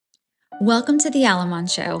Welcome to the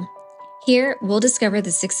Lamas Show. Here, we'll discover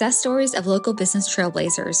the success stories of local business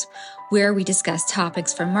trailblazers, where we discuss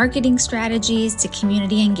topics from marketing strategies to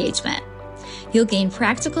community engagement. You'll gain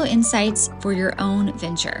practical insights for your own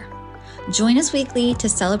venture. Join us weekly to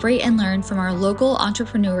celebrate and learn from our local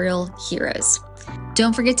entrepreneurial heroes.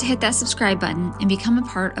 Don't forget to hit that subscribe button and become a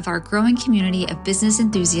part of our growing community of business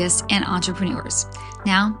enthusiasts and entrepreneurs.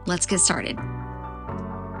 Now, let's get started.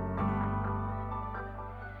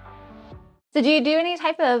 So do you do any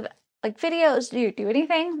type of videos? Do you do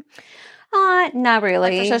anything? Not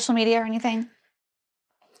really. Like for social media or anything?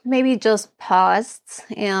 Maybe just posts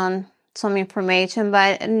and some information,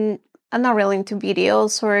 but I'm not really into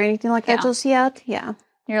videos or anything like that just yet. Yeah.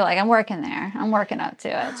 You're like, I'm working there. I'm working up to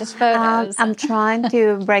it. Just photos. I'm trying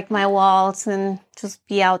to break my walls and just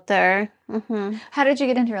be out there. Mm-hmm. How did you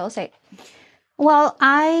get into real estate? Well,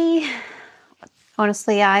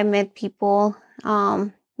 honestly, I met people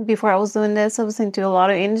before I was doing this. I was into a lot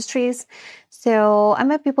of industries. So I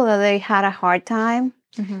met people that they had a hard time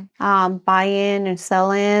buying and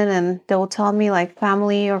selling, and they would tell me like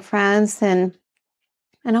family or friends. And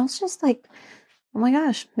I was just like, oh my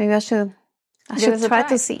gosh, maybe I should try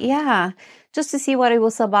to see. Yeah, just to see what it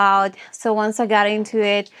was about. So once I got into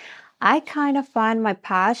it, I kind of found my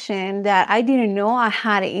passion that I didn't know I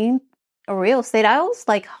had in real estate. I always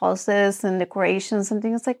like houses and decorations and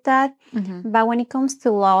things like that. But when it comes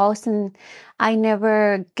to laws, and I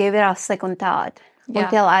never gave it a second thought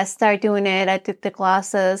until I started doing it. I took the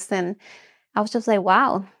classes and I was just like,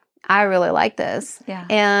 wow, I really like this. Yeah.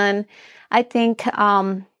 And I think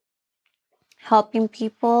helping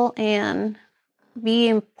people and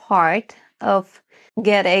being part of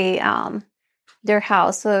get their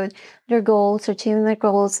house, so their goals, achieving their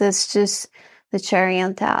goals is just the cherry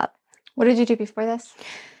on top. What did you do before this?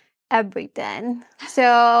 Everything. So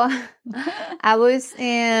I was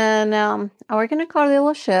I work in a car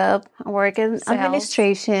dealership. I work in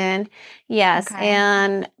administration. Yes. Okay.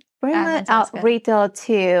 And pretty much retail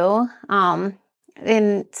too.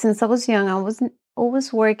 And since I was young, I was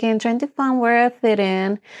always working, trying to find where I fit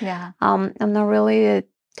in. Yeah. I'm not really a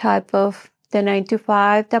type of the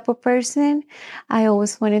 9-to-5 type of person. I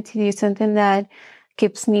always wanted to do something that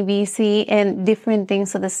keeps me busy and different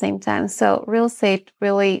things at the same time. So real estate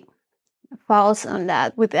really falls on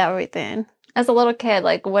that with everything. As a little kid,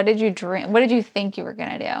 what did you dream? What did you think you were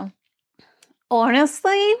going to do?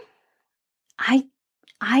 Honestly,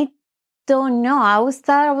 I don't know. I always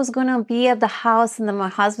thought I was going to be at the house and then my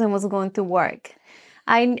husband was going to work.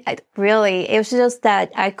 It was just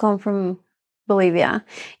that I come from Bolivia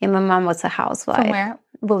and my mom was a housewife. From where?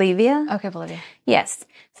 Bolivia. Okay, Bolivia. Yes.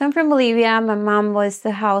 So I'm from Bolivia. My mom was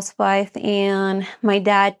the housewife and my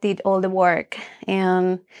dad did all the work.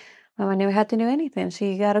 And Mama never had to do anything.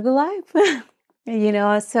 She got a good life.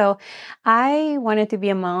 So I wanted to be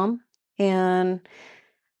a mom. And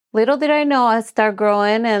little did I know, I started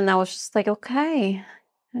growing and I was just like, okay,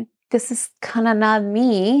 this is kind of not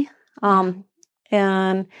me.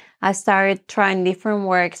 And I started trying different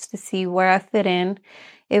works to see where I fit in.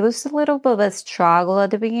 It was a little bit of a struggle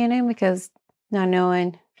at the beginning because not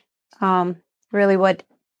knowing really what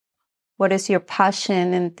is your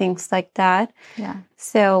passion and things like that. Yeah.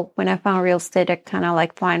 So when I found real estate, I kind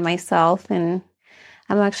of find myself, and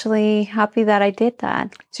I'm actually happy that I did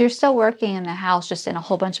that. So you're still working in the house, just in a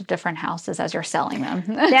whole bunch of different houses as you're selling them.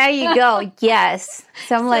 There you go. Yes.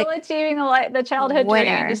 So I'm still achieving the childhood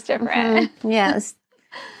dream, just different. Mm-hmm. Yes.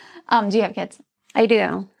 Do you have kids? I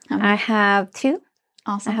do. I have 2.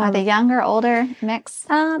 Awesome. Are they younger, older, mix?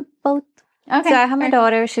 Both. Okay. So I have my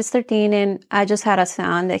daughter, she's 13, and I just had a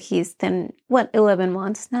son that he's 11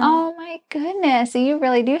 months now. Oh my goodness. So you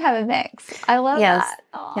really do have a mix. I love that.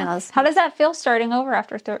 Yes. How does that feel starting over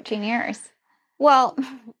after 13 years? Well,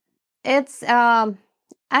 it's, I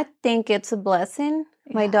think it's a blessing.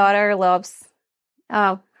 Yeah. My daughter loves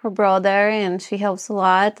her brother and she helps a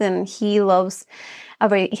lot, and he loves,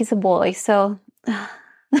 he's a boy. So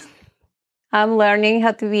I'm learning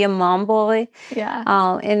how to be a mom boy.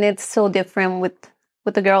 Yeah. And it's so different with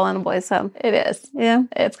the girl and the boy. So it is. Yeah.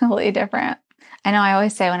 It's completely different. I know I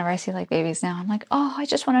always say whenever I see babies now, I'm like, oh, I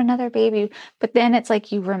just want another baby. But then it's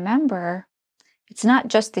like, you remember, it's not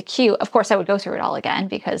just the cute. Of course, I would go through it all again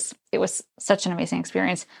because it was such an amazing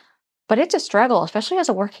experience. But it's a struggle, especially as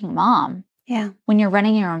a working mom. Yeah. When you're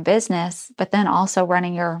running your own business, but then also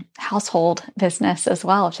running your household business as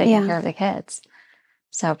well, of taking care of the kids.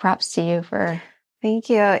 So props to you for... Thank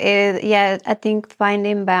you. I think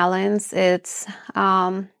finding balance, it's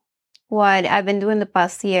what I've been doing the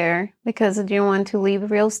past year because I didn't want to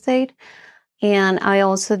leave real estate. And I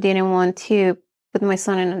also didn't want to put my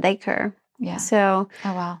son in a daycare. Yeah. So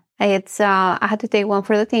oh wow. it's I had to take one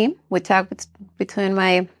for the team. We talked between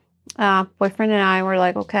my boyfriend and I. We're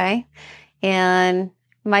like, okay, and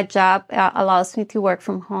my job allows me to work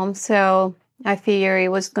from home, so I figure it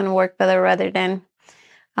was going to work better rather than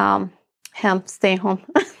him staying home.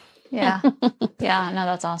 Yeah. Yeah. No,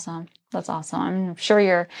 that's awesome. That's awesome. I'm sure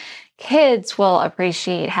your kids will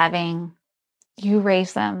appreciate having you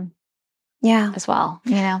raise them Yeah. as well,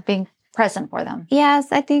 being present for them.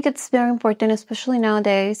 Yes, I think it's very important, especially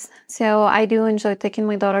nowadays. So I do enjoy taking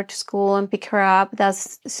my daughter to school and pick her up.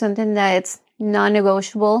 That's something that it's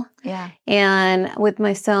non-negotiable. Yeah. And with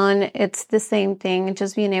my son, it's the same thing,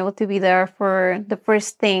 just being able to be there for the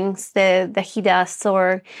first things that he does,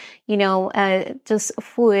 or, just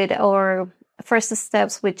food or first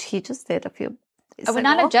steps, which he just did a few days I would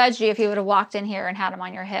not ago. have judged you if you would have walked in here and had him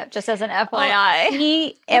on your hip, just as an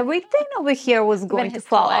FYI. Everything over here was going to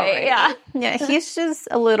fall already. Yeah. Yeah, he's just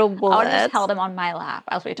a little bullet. I would have just held him on my lap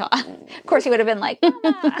as we talked. Of course, he would have been like,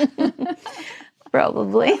 Mama.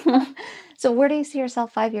 Probably. So where do you see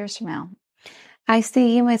yourself 5 years from now? I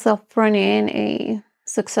see myself running a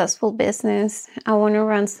successful business. I want to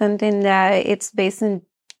run something that it's based on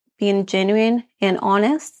being genuine and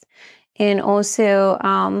honest, and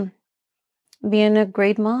also being a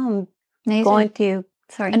great mom. Amazing.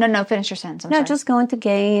 Sorry. No, finish your sentence. I'm sorry. Just going to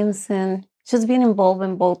games and just being involved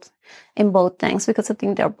in both things, because I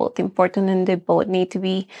think they're both important and they both need to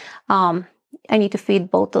be. I need to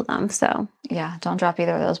feed both of them. So yeah, don't drop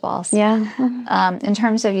either of those balls. Yeah. In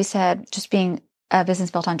terms of, you said, just being a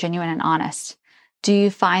business built on genuine and honest, do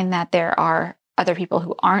you find that there are other people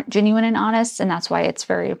who aren't genuine and honest, and that's why it's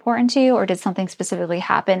very important to you? Or did something specifically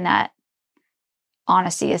happen that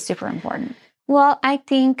honesty is super important? Well, I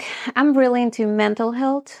think I'm really into mental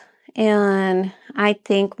health, and I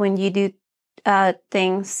think when you do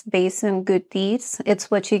things based on good deeds,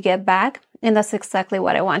 it's what you get back. And that's exactly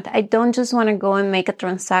what I want. I don't just want to go and make a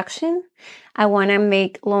transaction. I want to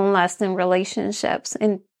make long-lasting relationships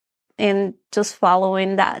and just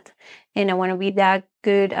following that. And I want to be that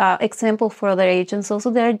good example for other agents also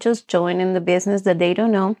that are just joining the business that they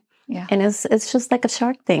don't know. Yeah. And it's just like a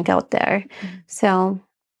Shark Tank out there. Mm-hmm. So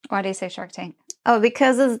why do you say Shark Tank? Oh,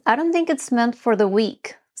 because I don't think it's meant for the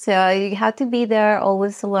weak. So you have to be there,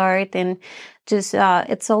 always alert, and just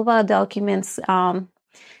it's all about documents,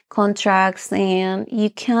 contracts, and you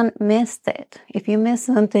can't miss it. If you miss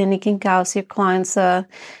something, it can cause your clients a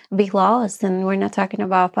big loss. And we're not talking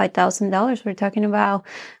about $5,000. We're talking about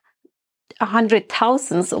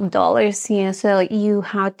 $100,000. So you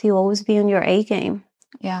have to always be on your A game.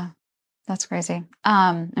 Yeah, that's crazy.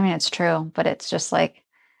 I mean, it's true, but it's just like,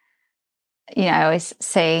 I always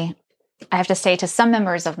say, I have to say to some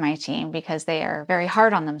members of my team, because they are very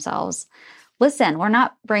hard on themselves, listen, we're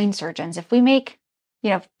not brain surgeons. If we make,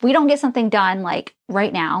 if we don't get something done like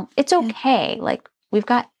right now, it's okay. Yeah. Like, we've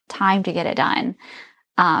got time to get it done.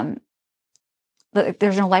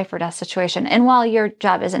 There's no life or death situation. And while your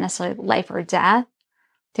job isn't necessarily life or death,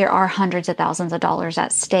 there are hundreds of thousands of dollars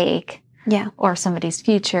at stake. Yeah. Or somebody's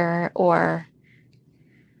future,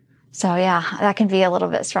 so yeah, that can be a little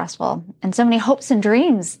bit stressful. And so many hopes and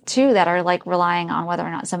dreams too that are like relying on whether or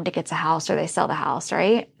not somebody gets a house or they sell the house,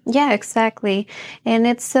 right? Yeah, exactly. And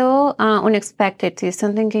it's so unexpected too.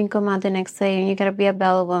 Something can come out the next day and you got to be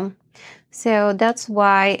available. So that's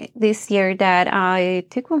why this year that I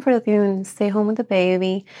took one for the team and stay home with the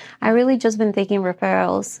baby, I really just been taking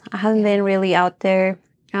referrals. I haven't been really out there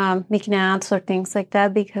making ads or things like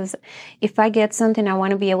that, because if I get something, I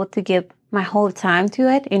want to be able to give my whole time to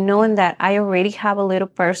it, and knowing that I already have a little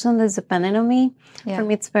person that's dependent on me. Yeah. For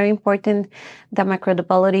me, it's very important that my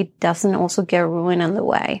credibility doesn't also get ruined on the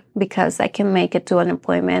way, because I can make it to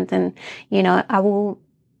unemployment. And,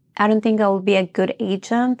 I don't think I will be a good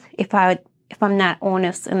agent if I'm not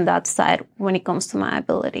honest in that side when it comes to my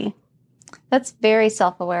ability. That's very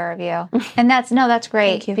self-aware of you. And that's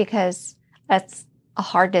great, because that's a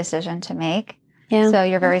hard decision to make. Yeah. So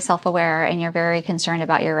you're very self-aware and you're very concerned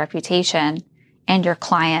about your reputation and your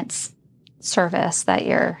client's service that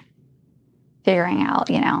you're figuring out,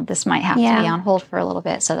 this might have to be on hold for a little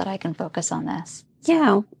bit so that I can focus on this.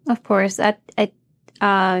 Yeah, of course. I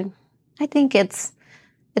think it's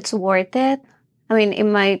worth it. I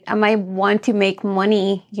mean, I might want to make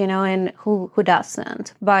money, and who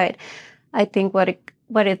doesn't? But I think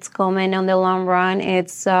what it's coming on the long run,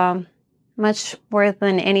 it's much worth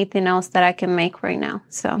than anything else that I can make right now.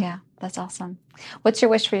 So yeah, that's awesome. What's your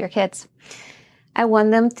wish for your kids? I want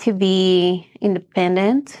them to be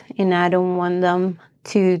independent, and I don't want them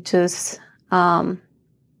to just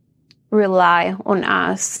rely on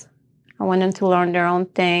us. I want them to learn their own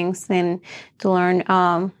things and to learn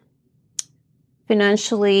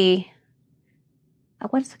financially,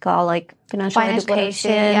 what's it called? Like financial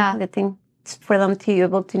education. Yeah. I think for them to be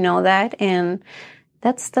able to know that. And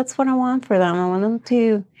that's what I want for them. I want them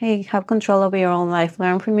to, hey, have control over your own life,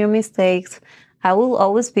 learn from your mistakes. I will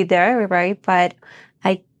always be there, right? But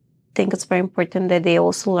I think it's very important that they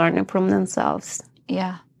also learn it from themselves.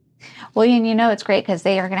 Yeah. Well, it's great because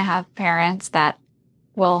they are going to have parents that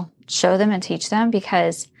will show them and teach them,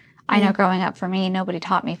 because I know growing up for me, nobody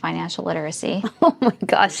taught me financial literacy. Oh my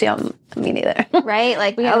gosh, yeah, me neither. Right?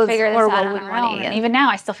 Like we had to figure this out on our own. And even now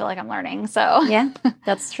I still feel like I'm learning. So yeah,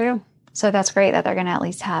 that's true. So that's great that they're going to at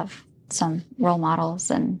least have some role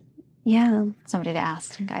models and somebody to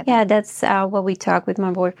ask and guide them. Yeah, that's what we talked with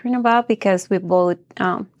my boyfriend about, because we both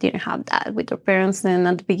didn't have that with our parents. And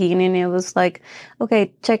at the beginning, it was like,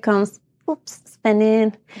 okay, check comes, oops,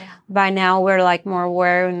 spending. Yeah. By now, we're like more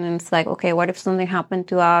aware, and it's like, okay, what if something happened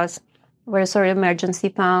to us? What is our emergency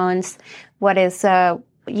funds? What is,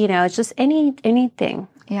 it's just anything.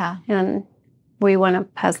 Yeah. And we want to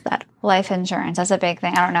pass that. Life insurance, that's a big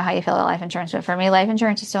thing. I don't know how you feel about life insurance, but for me, life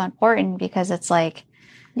insurance is so important, because it's like,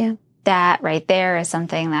 that right there is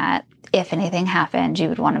something that if anything happened, you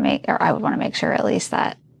would want to make, or I would want to make sure at least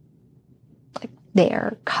that like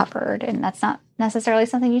they're covered. And that's not necessarily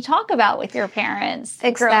something you talk about with your parents.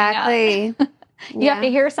 Exactly. You have to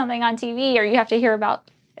hear something on TV, or you have to hear about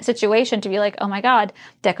a situation to be like, oh my God,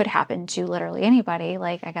 that could happen to literally anybody.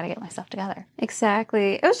 Like, I got to get my stuff together.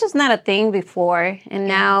 Exactly. It was just not a thing before. And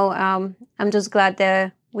now I'm just glad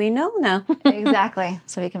that we know now. Exactly.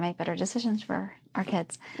 So we can make better decisions for our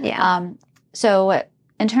kids. Yeah. So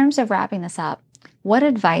in terms of wrapping this up, what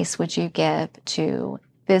advice would you give to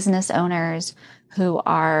business owners who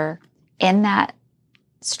are in that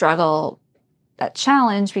struggle, that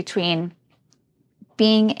challenge between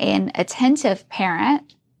being an attentive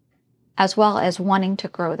parent as well as wanting to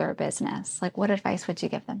grow their business? Like, what advice would you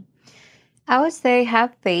give them? I would say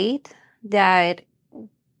have faith that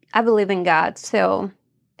I believe in God. So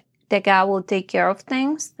that God will take care of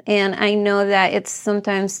things. And I know that it's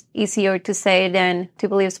sometimes easier to say than to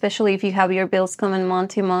believe, especially if you have your bills coming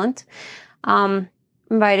month to month.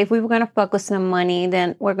 But if we were going to focus on money,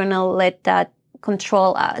 then we're going to let that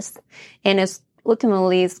control us. And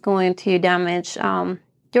ultimately it's going to damage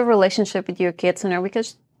your relationship with your kids,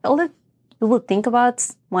 because all that you will think about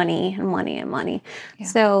is money and money and money. Yeah.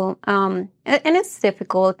 So, and it's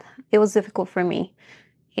difficult. It was difficult for me.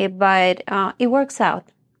 But it works out.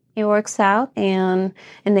 It works out, and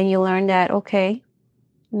then you learn that, okay,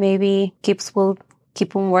 maybe gifts will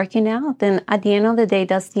keep on working out. And at the end of the day,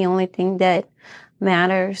 that's the only thing that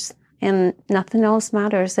matters, and nothing else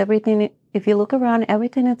matters. Everything, if you look around,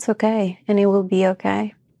 everything is okay, and it will be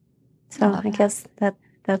okay. So I guess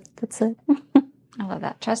that's it. I love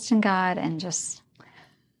that. Trust in God and just...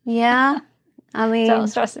 Yeah. I mean, don't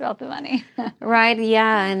stress about the money. Right.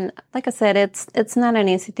 Yeah. And like I said, it's not an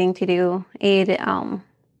easy thing to do.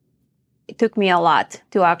 It took me a lot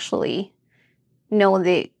to actually know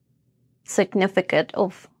the significance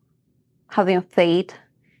of having faith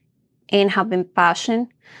and having passion.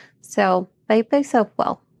 So it pays off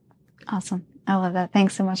well. Awesome. I love that.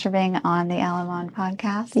 Thanks so much for being on the Al-Aman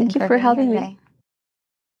podcast. Thank you for having me.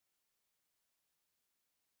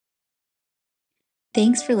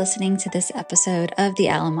 Thanks for listening to this episode of The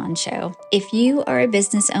Al-Aman Show. If you are a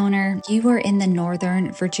business owner, you are in the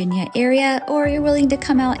Northern Virginia area, or you're willing to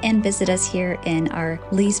come out and visit us here in our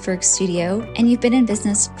Leesburg studio, and you've been in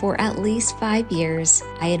business for at least 5 years,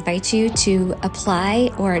 I invite you to apply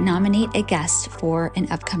or nominate a guest for an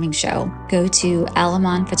upcoming show. Go to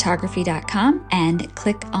alamanphotography.com and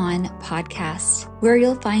click on podcast, where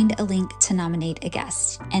you'll find a link to nominate a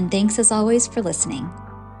guest. And thanks as always for listening.